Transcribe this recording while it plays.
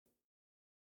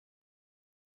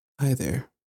Hi there.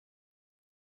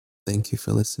 Thank you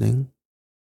for listening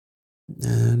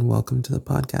and welcome to the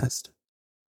podcast.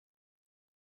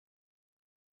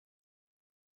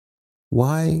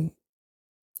 Why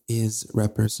is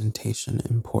representation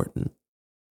important?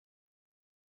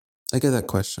 I get that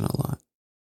question a lot,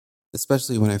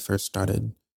 especially when I first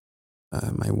started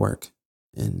my work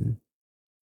in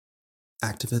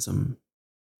activism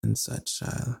and such.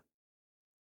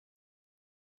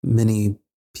 Many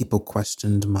people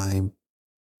questioned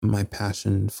my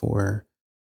passion for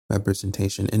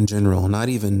representation in general, not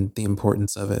even the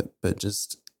importance of it, but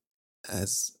just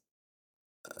as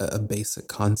a basic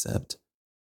concept.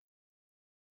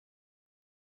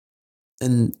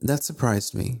 And that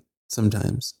surprised me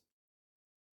sometimes.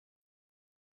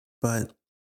 But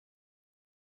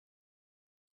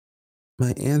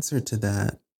my answer to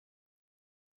that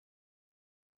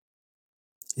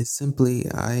is simply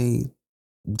I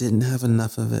didn't have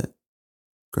enough of it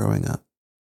growing up.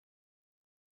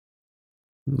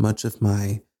 Much of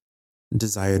my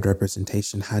desired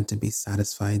representation had to be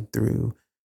satisfied through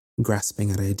grasping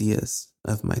at ideas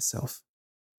of myself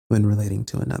when relating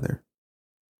to another.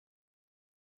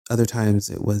 Other times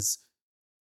it was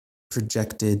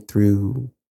projected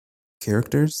through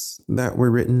characters that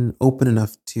were written open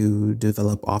enough to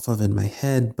develop off of in my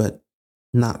head, but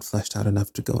not fleshed out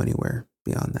enough to go anywhere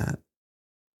beyond that.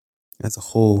 As a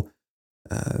whole,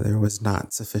 there was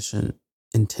not sufficient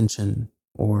intention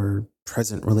or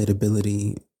present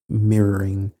relatability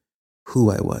mirroring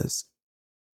who I was.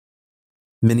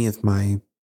 Many of my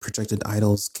projected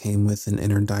idols came with an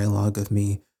inner dialogue of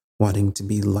me wanting to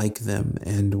be like them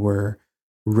and were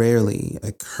rarely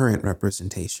a current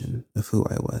representation of who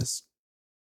I was.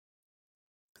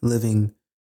 Living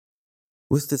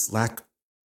with this lack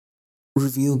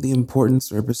revealed the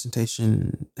importance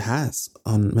representation has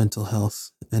on mental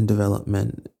health and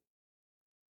development.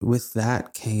 With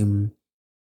that came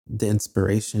the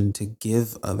inspiration to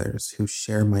give others who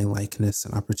share my likeness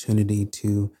an opportunity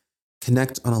to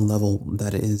connect on a level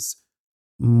that is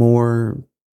more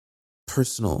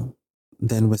personal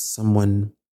than with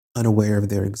someone unaware of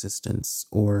their existence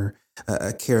or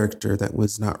a character that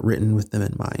was not written with them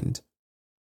in mind.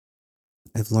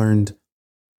 I've learned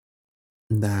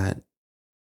that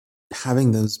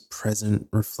having those present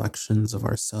reflections of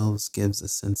ourselves gives a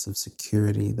sense of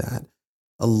security that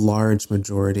a large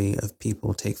majority of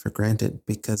people take for granted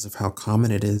because of how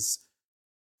common it is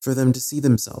for them to see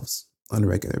themselves on a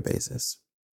regular basis.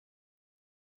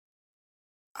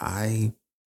 I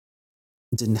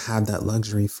didn't have that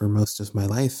luxury for most of my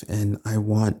life, and I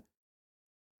want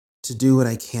to do what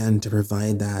I can to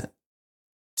provide that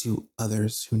to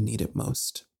others who need it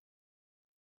most.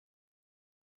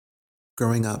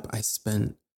 Growing up, I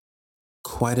spent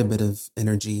quite a bit of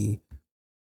energy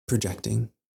projecting,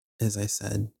 as I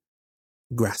said,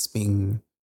 grasping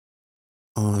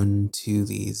onto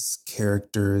these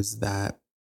characters that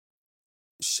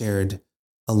shared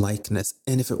a likeness.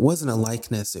 And if it wasn't a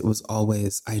likeness, it was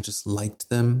always, I just liked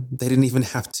them. They didn't even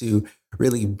have to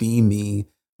really be me,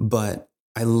 but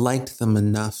I liked them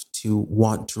enough to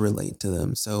want to relate to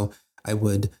them. So I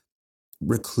would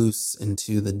recluse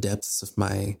into the depths of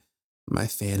my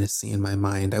fantasy in my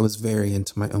mind. I was very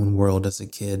into my own world as a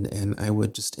kid, and I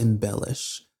would just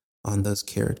embellish on those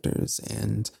characters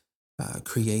and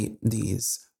create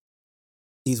these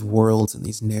worlds and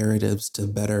these narratives to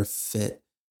better fit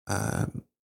um,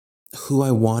 who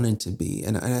I wanted to be.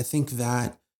 And I think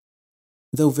that,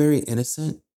 though very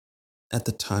innocent at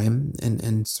the time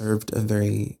and served a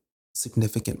very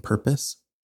significant purpose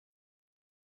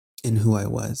in who I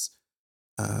was,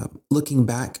 looking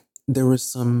back, there were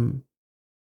some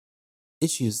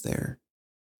issues there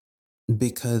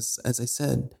because, as I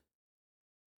said,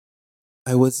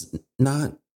 I was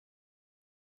not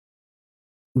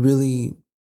really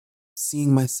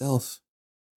seeing myself.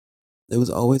 It was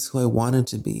always who I wanted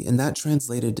to be. And that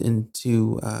translated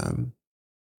into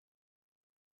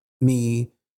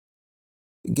me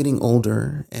getting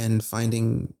older and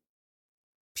finding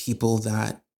people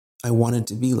that I wanted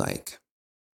to be like,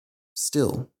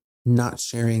 still not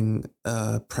sharing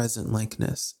a present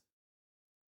likeness.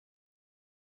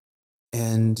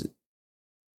 And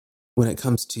when it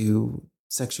comes to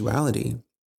sexuality,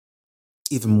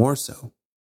 even more so.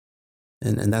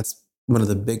 And that's one of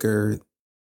the bigger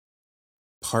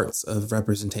parts of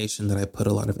representation that I put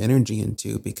a lot of energy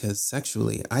into because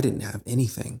sexually, I didn't have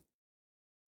anything.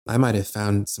 I might have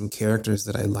found some characters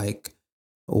that I like,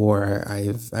 or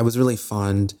I was really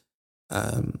fond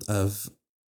of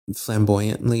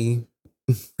flamboyantly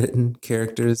written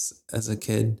characters as a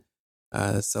kid.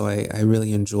 So I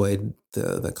really enjoyed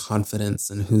the confidence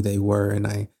and who they were, and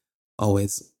I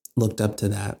always looked up to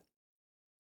that.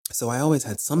 So I always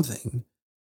had something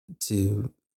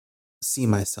to see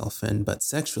myself in, but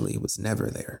sexually it was never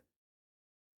there.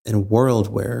 In a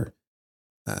world where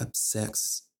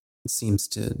sex seems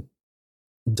to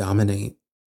dominate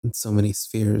so many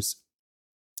spheres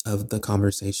of the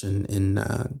conversation in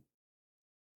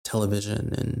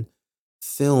television and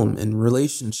film and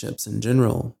relationships in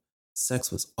general,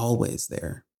 sex was always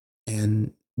there.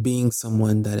 And being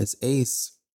someone that is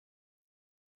ace,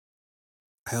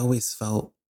 I always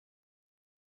felt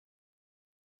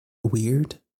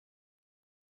weird.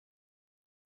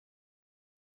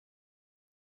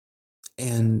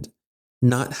 And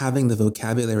not having the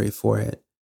vocabulary for it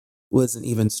was an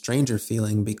even stranger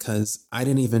feeling because I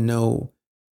didn't even know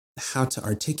how to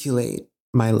articulate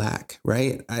my lack,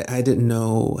 right? I didn't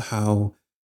know how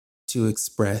to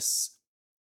express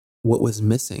what was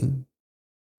missing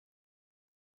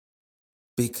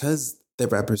because the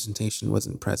representation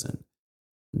wasn't present.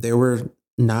 There were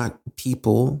not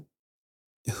people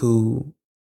who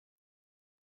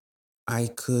I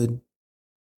could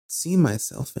see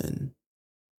myself in.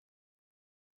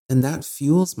 And that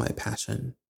fuels my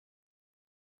passion.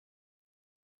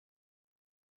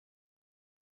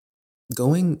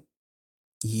 Going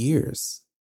years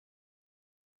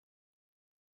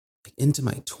into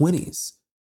my 20s,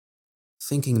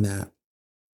 thinking that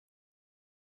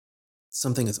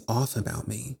something is off about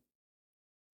me,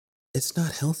 it's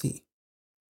not healthy.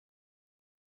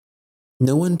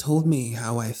 No one told me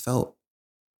how I felt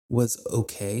was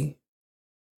okay.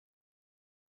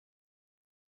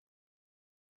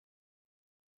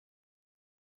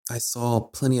 I saw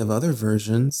plenty of other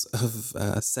versions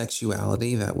of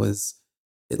sexuality that was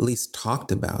at least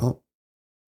talked about.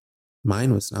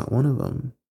 Mine was not one of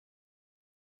them.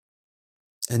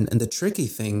 And the tricky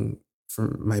thing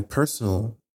for my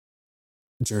personal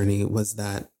journey was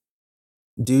that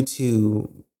due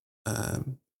to,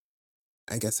 um,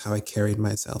 I guess, how I carried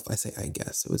myself, I say I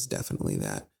guess, it was definitely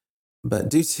that. But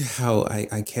due to how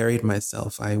I carried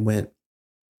myself, I went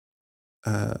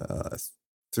uh,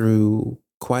 through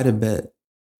quite a bit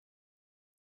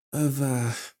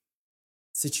of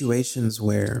situations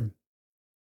where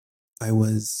I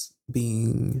was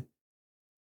being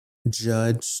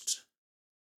judged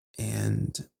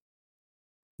and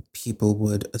people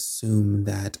would assume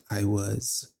that I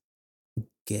was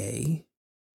gay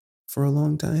for a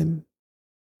long time.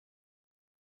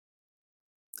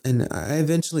 And I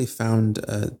eventually found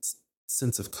a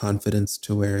sense of confidence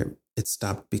to where it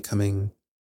stopped becoming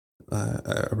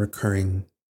a recurring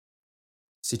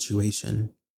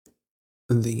situation.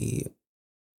 The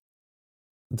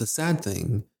the sad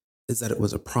thing is that it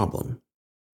was a problem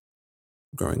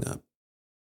growing up.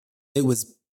 It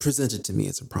was presented to me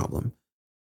as a problem.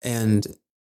 And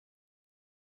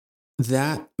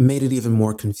that made it even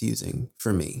more confusing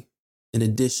for me. In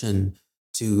addition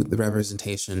to the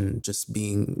representation just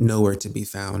being nowhere to be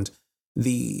found,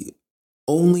 the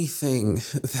only thing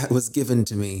that was given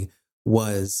to me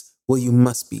was, well, you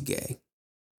must be gay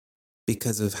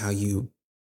because of how you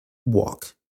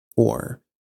walk or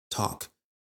talk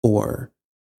or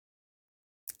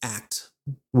act,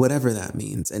 whatever that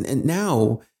means. And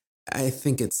now I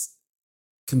think it's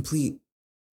complete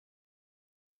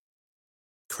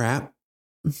crap.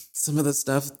 Some of the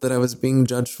stuff that I was being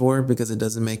judged for because it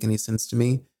doesn't make any sense to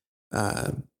me.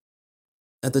 Uh,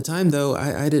 at the time, though,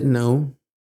 I didn't know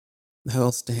how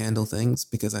else to handle things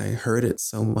because I heard it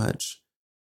so much.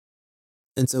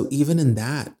 And so, even in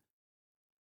that,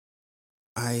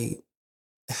 I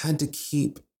had to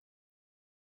keep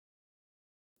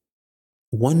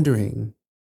wondering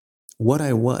what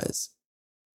I was.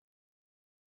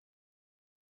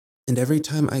 And every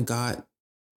time I got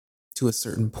to a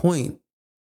certain point,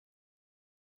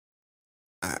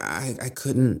 I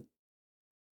couldn't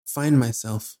find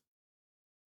myself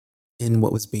in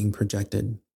what was being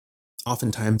projected,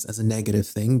 oftentimes as a negative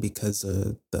thing because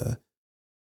of the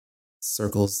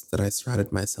circles that I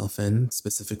surrounded myself in,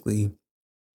 specifically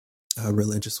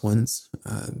religious ones.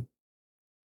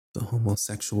 The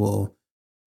homosexual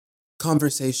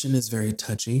conversation is very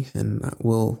touchy, and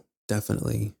we'll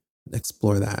definitely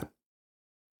explore that.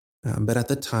 But at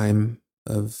the time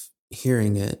of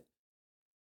hearing it,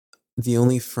 the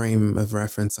only frame of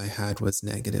reference I had was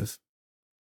negative.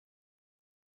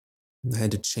 I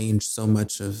had to change so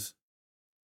much of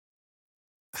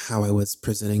how I was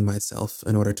presenting myself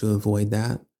in order to avoid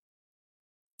that.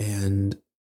 And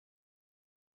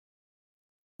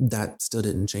that still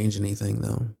didn't change anything,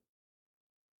 though.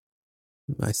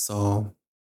 I saw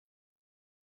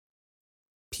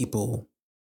people,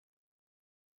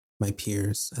 my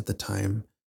peers at the time,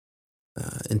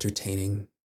 entertaining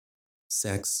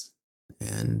sex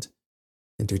and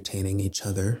entertaining each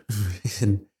other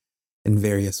in, in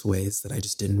various ways that I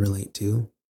just didn't relate to.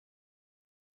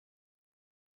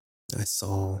 I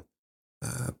saw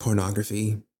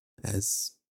pornography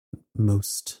as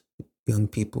most young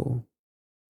people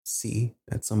see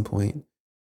at some point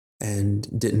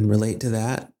and didn't relate to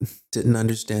that, didn't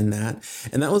understand that.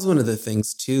 And that was one of the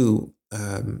things too,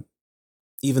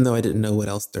 even though I didn't know what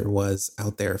else there was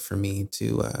out there for me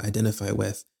to identify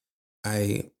with,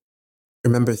 I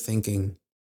remember thinking,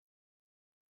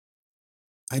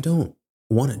 I don't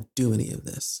want to do any of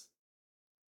this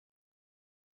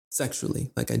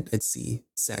sexually. Like I'd see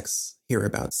sex, hear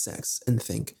about sex, and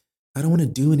think, I don't want to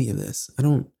do any of this. I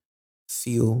don't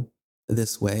feel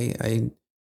this way. I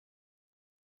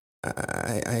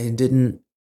didn't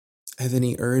have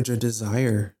any urge or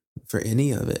desire for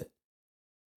any of it.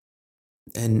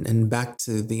 And back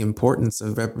to the importance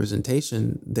of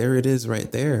representation, there it is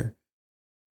right there.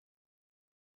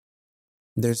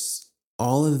 There's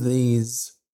all of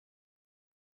these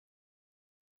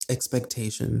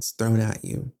expectations thrown at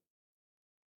you,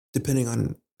 depending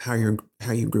on how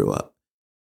you grew up.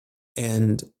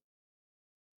 And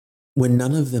when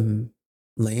none of them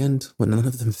land, when none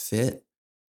of them fit,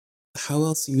 how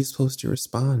else are you supposed to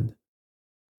respond?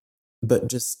 But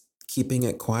just keeping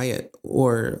it quiet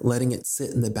or letting it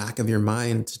sit in the back of your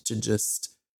mind to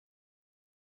just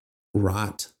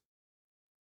rot.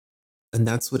 And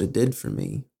that's what it did for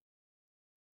me.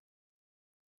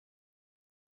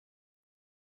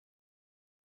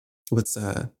 What's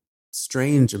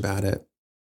strange about it,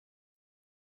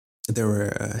 there were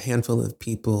a handful of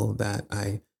people that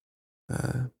I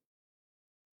uh,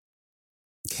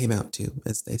 came out to,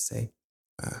 as they say.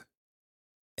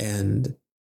 And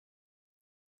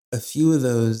a few of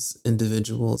those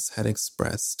individuals had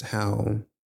expressed how,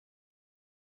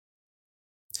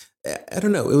 I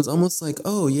don't know, it was almost like,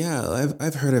 oh yeah,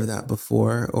 I've heard of that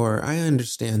before, or I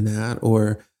understand that,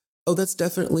 or oh, that's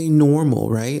definitely normal,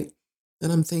 right?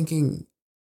 And I'm thinking,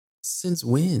 since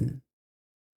when?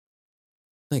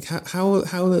 Like how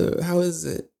is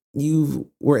it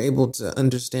you were able to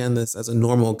understand this as a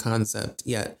normal concept,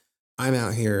 yet I'm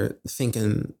out here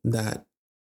thinking that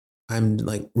I'm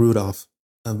like Rudolph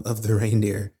of the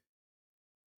reindeer.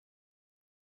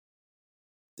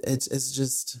 It's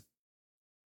just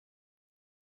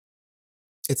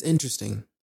it's interesting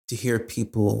to hear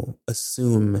people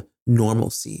assume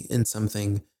normalcy in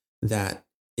something that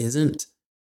isn't,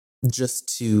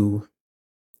 just to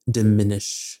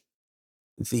diminish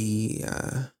the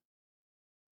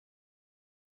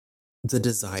the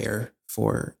desire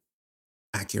for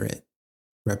accurate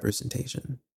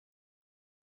representation,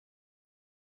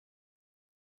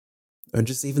 or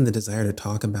just even the desire to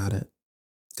talk about it.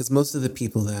 Because most of the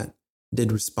people that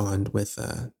did respond with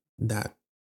that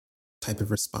type of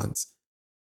response,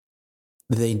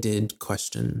 they did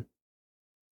question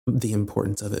the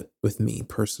importance of it with me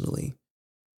personally.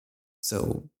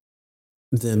 So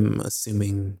them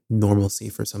assuming normalcy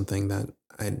for something that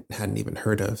I hadn't even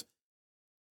heard of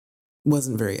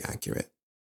wasn't very accurate.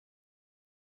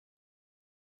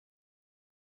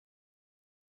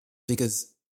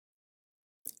 Because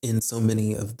in so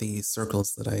many of the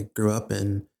circles that I grew up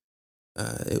in,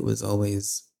 it was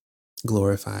always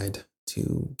glorified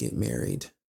to get married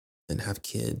and have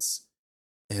kids,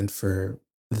 and for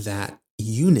that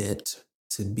unit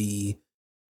to be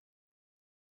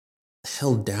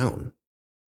held down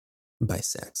by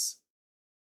sex.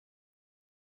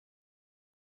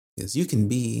 Because you can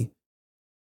be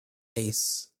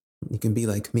ace, you can be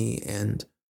like me and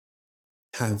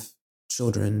have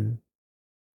children,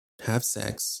 have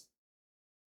sex,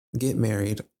 get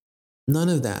married. None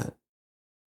of that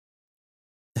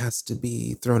has to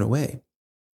be thrown away.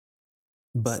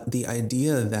 But the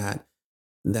idea that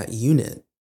that unit,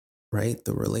 right,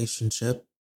 the relationship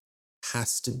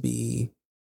has to be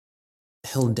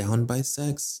held down by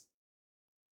sex.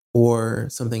 Or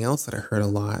something else that I heard a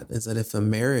lot is that if a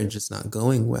marriage is not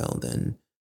going well, then,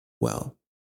 well,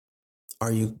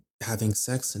 are you having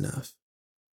sex enough?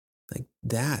 Like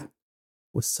that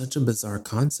was such a bizarre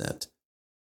concept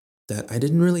that I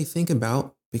didn't really think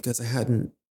about because I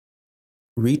hadn't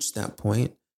reached that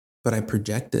point, but I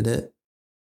projected it.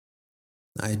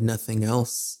 I had nothing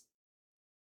else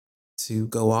to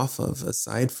go off of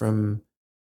aside from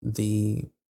the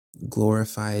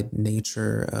glorified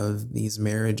nature of these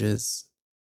marriages,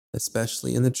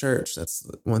 especially in the church. That's,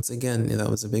 once again, that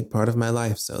was a big part of my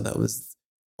life. So that was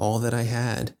all that I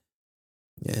had.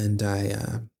 And I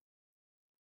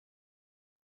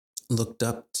looked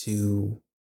up to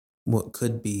what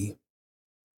could be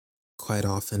quite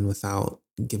often without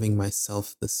giving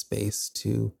myself the space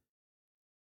to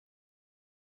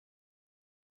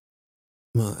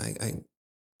well,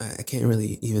 I can't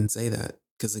really even say that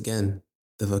because again,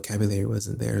 the vocabulary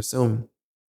wasn't there. So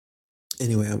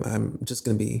anyway, I'm just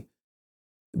going to be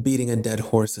beating a dead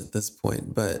horse at this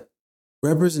point, but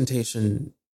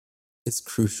representation is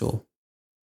crucial.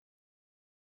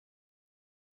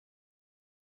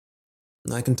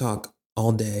 I can talk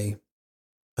all day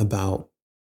about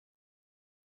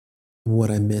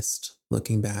what I missed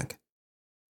looking back.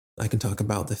 I can talk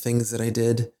about the things that I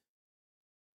did,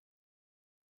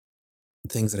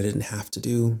 things that I didn't have to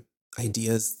do,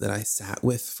 ideas that I sat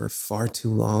with for far too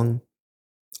long,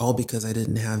 all because I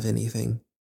didn't have anything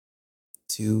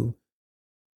to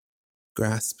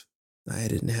grasp. I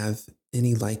didn't have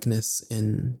any likeness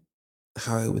in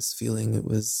how I was feeling. It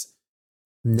was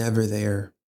never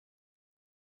there.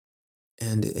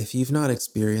 And if you've not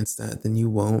experienced that, then you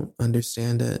won't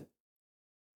understand it.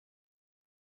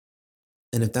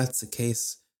 And if that's the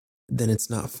case, then it's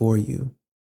not for you.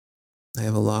 I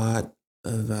have a lot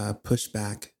of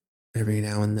pushback every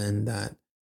now and then that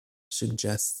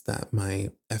suggests that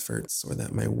my efforts or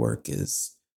that my work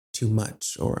is too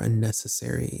much or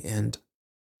unnecessary. And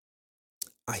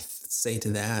I say to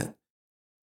that,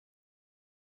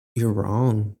 you're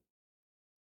wrong,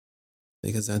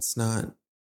 because that's not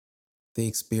the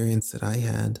experience that I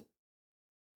had.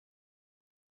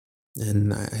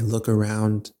 And I look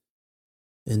around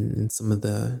in some of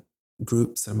the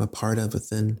groups that I'm a part of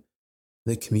within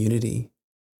the community,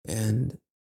 and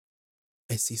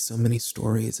I see so many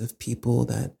stories of people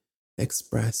that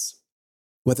express,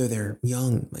 whether they're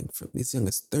young, like from as young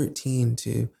as 13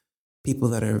 to people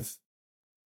that have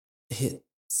hit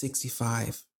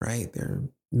 65, right? They're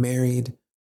married,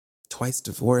 twice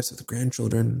divorced with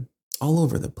grandchildren, all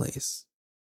over the place.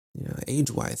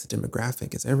 Age wise, the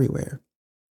demographic is everywhere.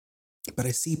 But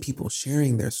I see people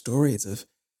sharing their stories of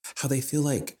how they feel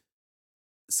like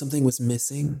something was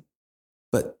missing,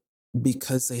 but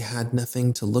because they had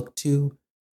nothing to look to,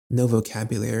 no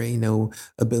vocabulary, no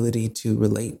ability to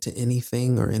relate to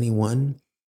anything or anyone,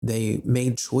 they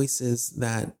made choices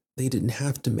that they didn't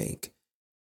have to make,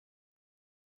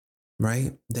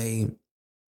 right? They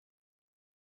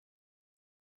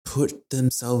put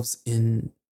themselves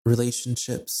in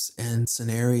relationships and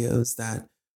scenarios that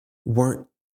weren't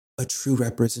a true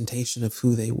representation of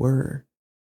who they were,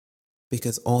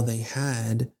 because all they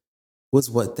had was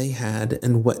what they had,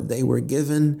 and what they were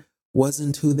given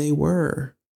wasn't who they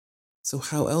were. So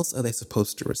how else are they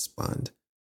supposed to respond?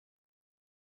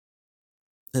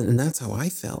 And that's how I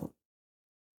felt.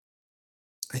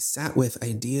 I sat with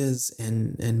ideas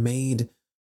and made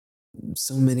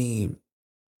so many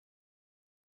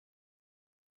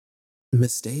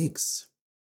mistakes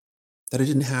that I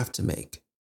didn't have to make.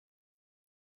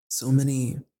 So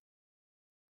many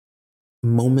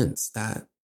moments that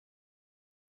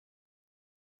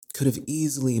could have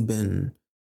easily been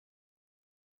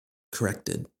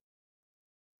corrected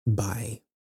by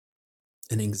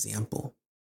an example,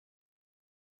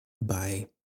 by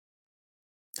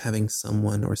having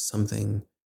someone or something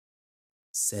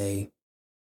say,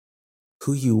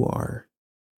 who you are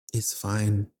is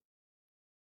fine.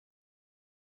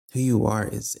 Who you are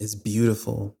is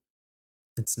beautiful.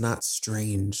 It's not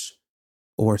strange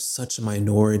or such a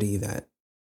minority that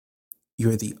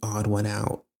you're the odd one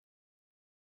out.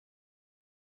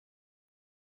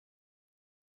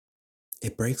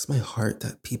 It breaks my heart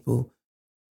that people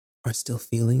are still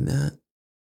feeling that.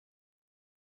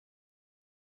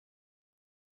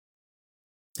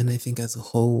 And I think as a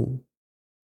whole,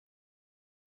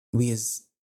 we as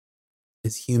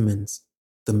humans,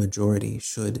 the majority,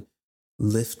 should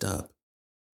lift up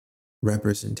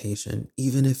representation,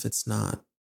 even if it's not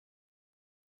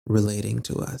relating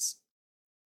to us,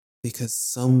 because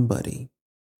somebody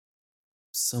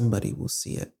will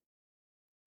see it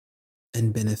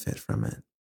and benefit from it.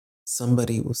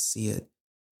 Somebody will see it.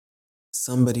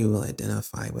 Somebody will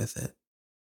identify with it.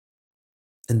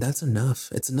 And that's enough.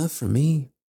 It's enough for me,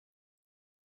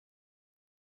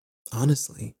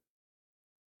 honestly.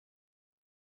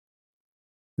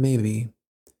 Maybe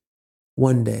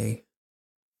one day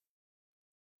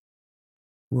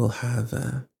we'll have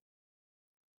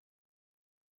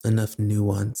enough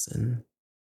nuance in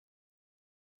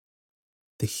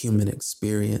the human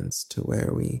experience to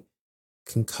where we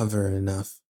can cover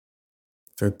enough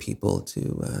for people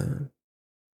to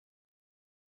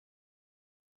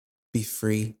be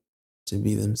free to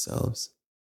be themselves.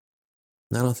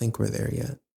 And I don't think we're there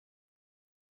yet.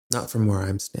 Not from where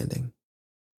I'm standing.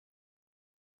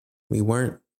 We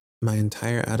weren't my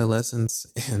entire adolescence,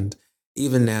 and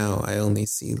even now I only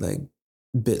see like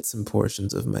bits and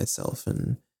portions of myself,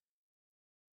 and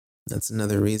that's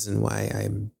another reason why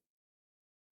I'm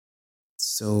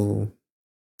so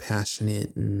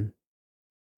passionate and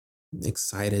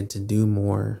excited to do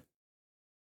more,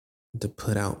 to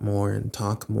put out more and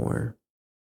talk more.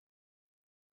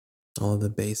 All of the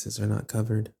bases are not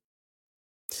covered.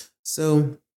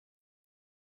 So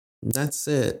that's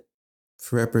it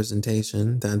for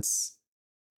representation. That's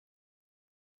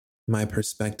my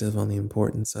perspective on the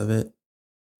importance of it.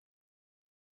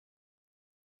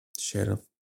 Shared a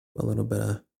little bit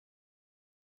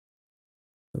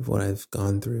of what I've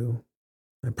gone through.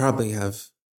 I probably have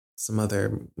some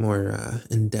other more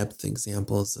in-depth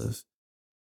examples of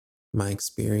my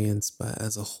experience, but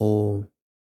as a whole,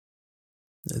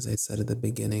 as I said at the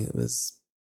beginning, it was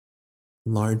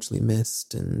largely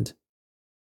missed, and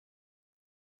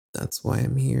that's why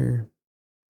I'm here.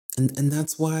 And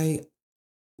that's why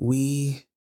we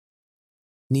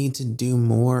need to do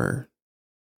more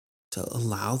to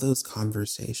allow those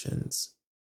conversations.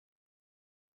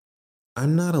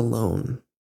 I'm not alone.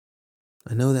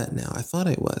 I know that now. I thought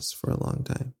I was for a long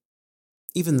time.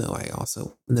 Even though I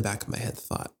also, in the back of my head,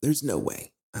 thought, there's no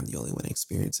way I'm the only one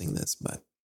experiencing this, but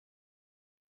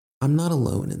I'm not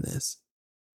alone in this.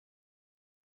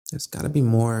 There's got to be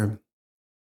more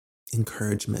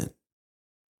encouragement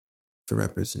for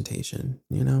representation,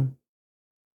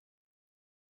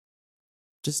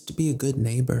 Just to be a good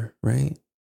neighbor, right?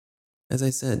 As I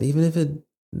said, even if it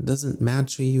doesn't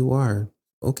match who you are,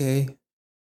 okay,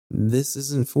 this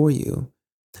isn't for you.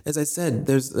 As I said,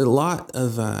 there's a lot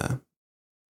of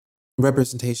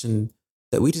representation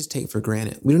that we just take for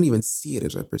granted. We don't even see it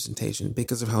as representation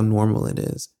because of how normal it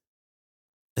is.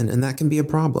 And that can be a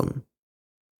problem.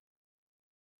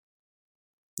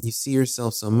 You see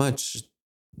yourself so much,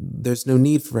 there's no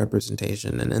need for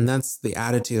representation. And that's the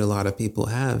attitude a lot of people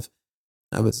have.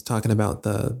 I was talking about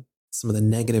some of the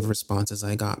negative responses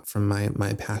I got from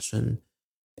my passion.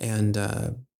 And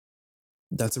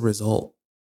that's a result,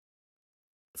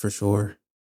 for sure.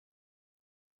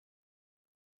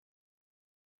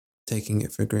 Taking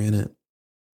it for granted.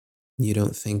 You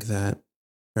don't think that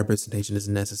representation is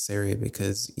necessary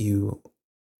because you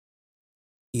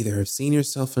either have seen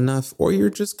yourself enough or you're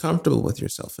just comfortable with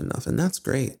yourself enough. And that's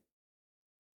great.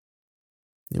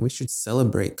 And we should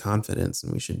celebrate confidence,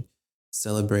 and we should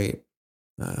celebrate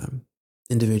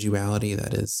individuality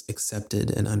that is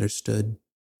accepted and understood.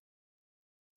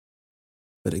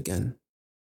 But again,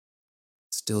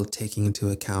 still taking into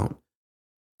account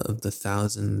of the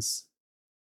thousands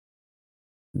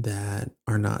that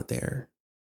are not there.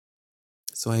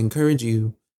 So I encourage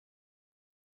you,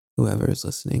 whoever is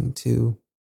listening, to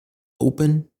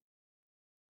open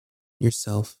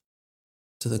yourself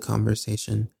to the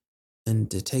conversation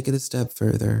and to take it a step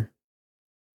further,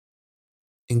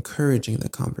 encouraging the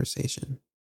conversation.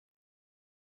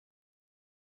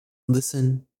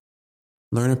 Listen,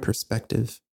 learn a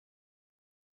perspective,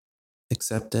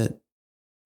 accept it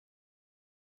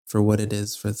for what it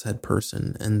is for said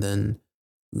person, and then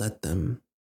let them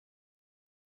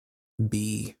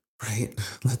be, right?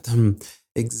 Let them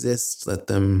exist, let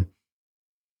them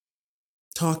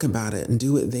talk about it and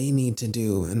do what they need to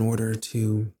do in order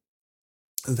to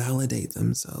validate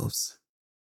themselves.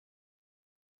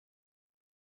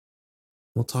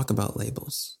 We'll talk about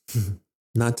labels,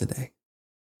 not today,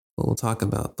 but we'll talk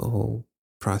about the whole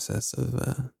process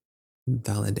of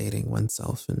validating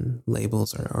oneself, and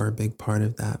labels are a big part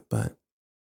of that. But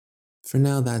for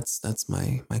now, that's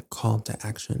my call to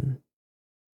action.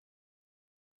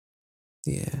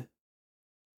 Yeah.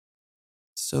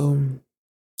 So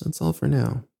that's all for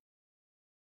now,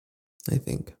 I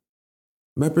think.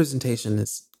 Representation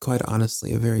is quite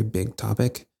honestly a very big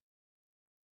topic.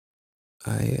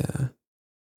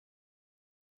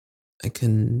 I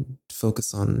can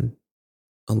focus on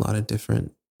a lot of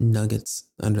different nuggets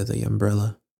under the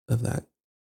umbrella of that.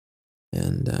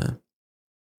 And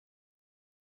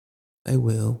I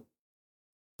will.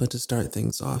 But to start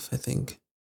things off, I think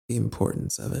the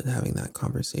importance of it, having that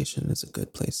conversation, is a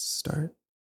good place to start.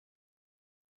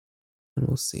 And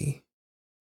we'll see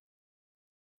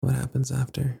what happens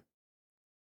after.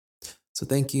 So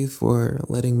thank you for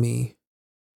letting me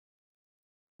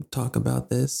talk about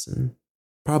this, and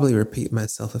probably repeat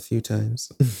myself a few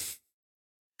times.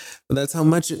 But that's how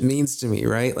much it means to me,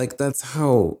 right? Like, that's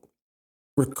how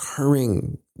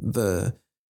recurring the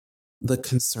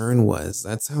concern was.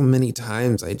 That's how many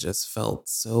times I just felt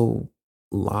so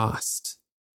lost,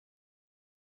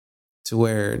 to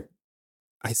where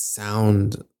I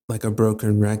sound like a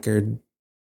broken record.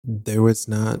 There was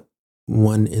not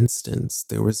one instance,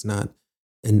 there was not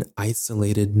an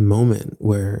isolated moment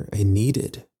where I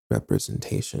needed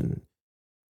representation.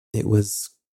 It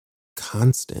was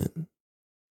constant.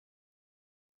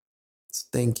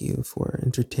 thank you for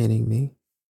entertaining me.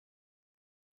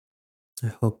 I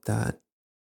hope that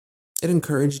it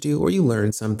encouraged you or you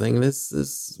learned something.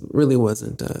 This really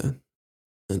wasn't an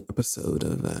episode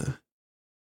of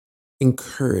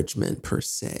encouragement per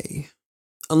se.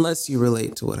 Unless you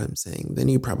relate to what I'm saying, then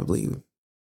you probably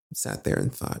sat there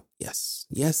and thought, yes,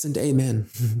 yes, and amen.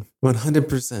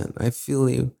 100%. I feel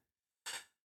you.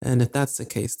 And if that's the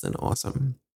case, then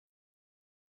awesome.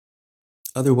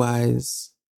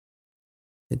 Otherwise,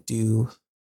 I do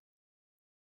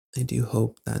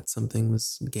hope that something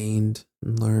was gained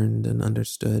and learned and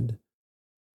understood.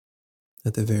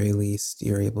 At the very least,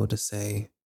 you're able to say,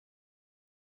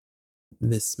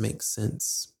 this makes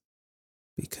sense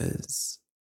because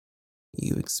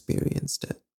you experienced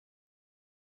it.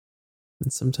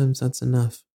 And sometimes that's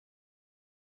enough.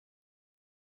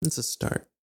 It's a start.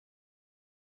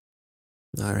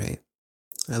 All right.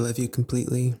 I love you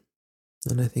completely,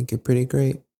 and I think you're pretty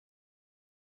great.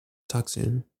 Talk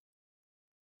soon.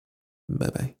 Bye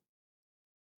bye.